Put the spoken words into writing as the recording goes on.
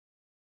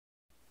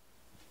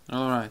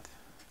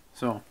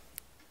So,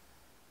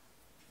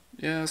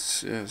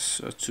 yes,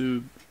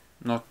 two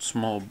not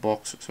small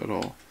boxes at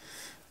all.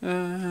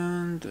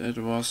 And it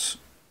was,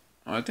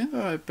 I think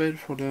I paid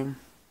for them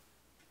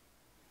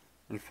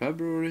in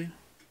February,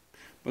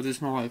 but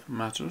it's not like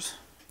matters.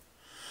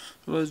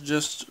 So let's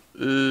just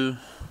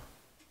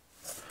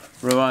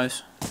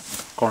revise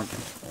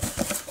content.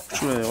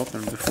 Actually, I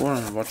opened before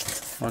and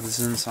watched what is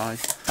inside.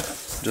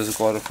 Just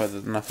clarify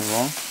that nothing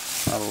wrong.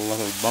 I have a lot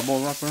of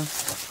bubble wrapper.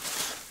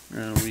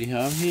 We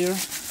have here.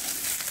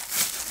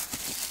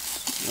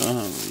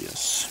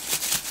 Yes.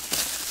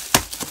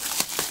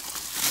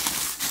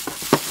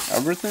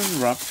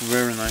 Everything wrapped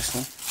very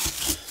nicely.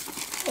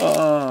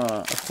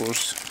 Of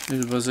course,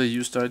 it was a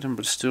used item,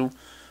 but still,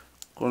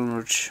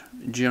 Converge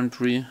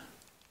GM3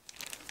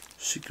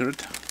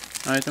 secret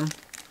item.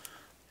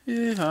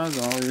 It has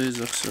all these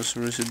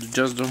accessories, it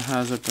just don't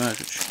have a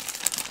package.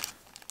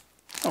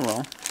 Oh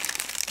well.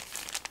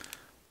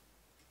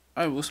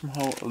 I will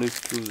somehow live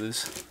through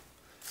this.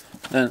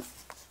 Then,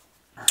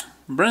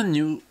 brand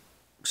new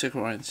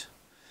Sequoians.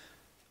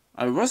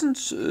 I wasn't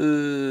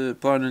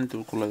planning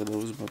to collect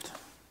those, but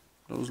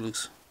those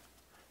looks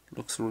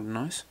really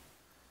nice.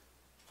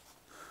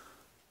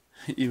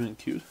 Even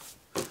cute.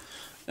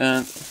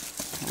 And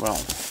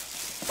well,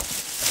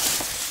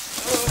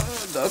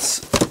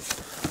 this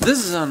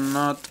is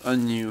not a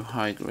new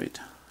high grade.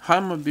 High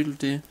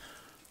mobility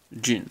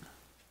Jin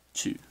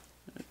 2.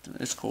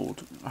 It's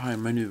called high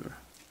maneuver.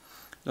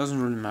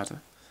 Doesn't really matter.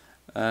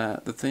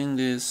 The thing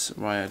is,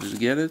 why I did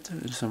get it,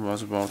 it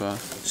was about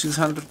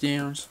 600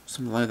 yen,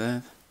 something like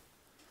that.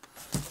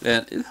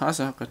 And it has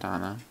a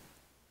katana.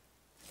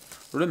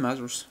 Really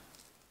matters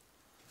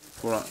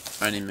for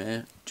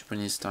anime,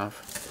 Japanese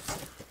stuff,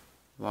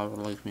 lover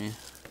like me.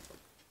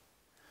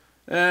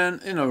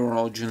 And in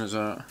overall, Jin is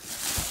a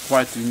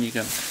quite unique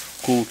and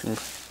cool looking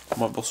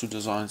mobile suit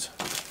designs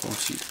from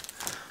Seed.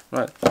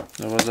 Right,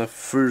 that was the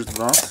first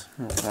box.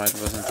 Quite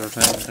was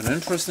entertaining and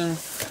interesting.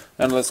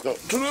 And let's go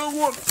to the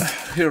one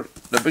here,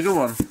 the bigger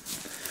one.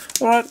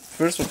 Alright,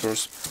 first of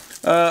course,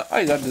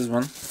 I got this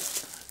one.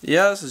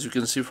 Yes, as you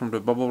can see from the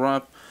bubble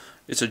wrap,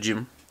 it's a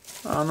gym.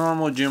 A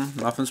normal gym,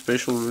 nothing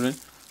special really.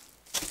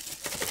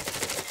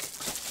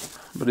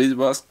 But it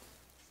was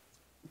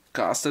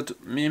costed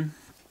me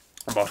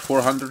about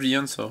 400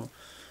 yen, so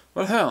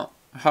what the hell,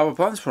 I have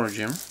plans for a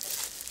gym.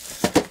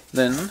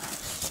 Then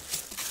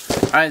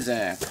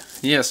Isaac,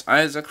 yes,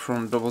 Isaac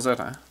from Double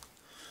Zeta.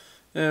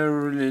 A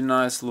really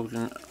nice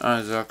looking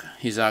Isaac,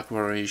 his Aqua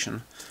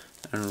variation,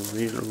 and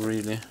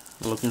really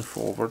looking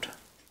forward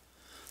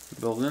to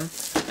building.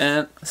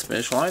 And a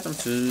special item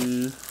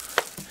too.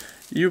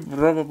 You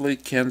probably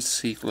can't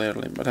see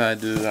clearly, but I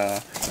do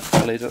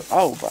later.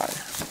 Oh, bye.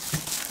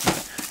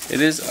 It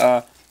is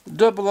a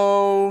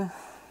 00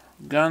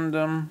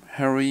 Gundam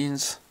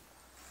Heroines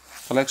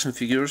collection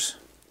figures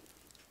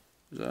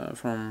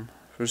from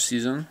first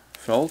season,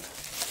 Felt,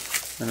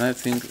 and I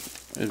think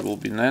it will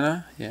be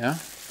Nana, yeah,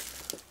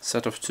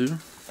 set of 2.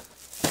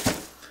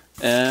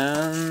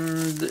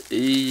 And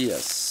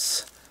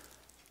yes,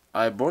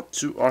 I bought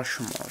 2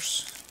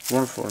 Ashimars,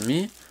 one for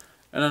me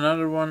and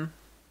another one,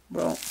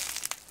 well,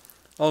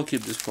 I'll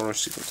keep this for a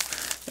secret.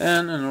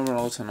 And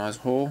overall it's a nice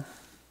haul.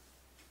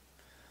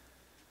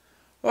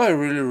 I'm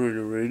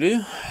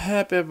really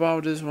happy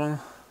about this one,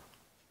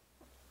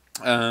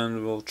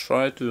 and we'll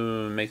try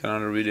to make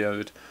another video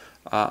with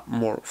a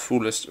more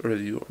fullest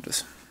review of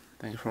this.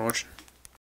 Thank you for watching.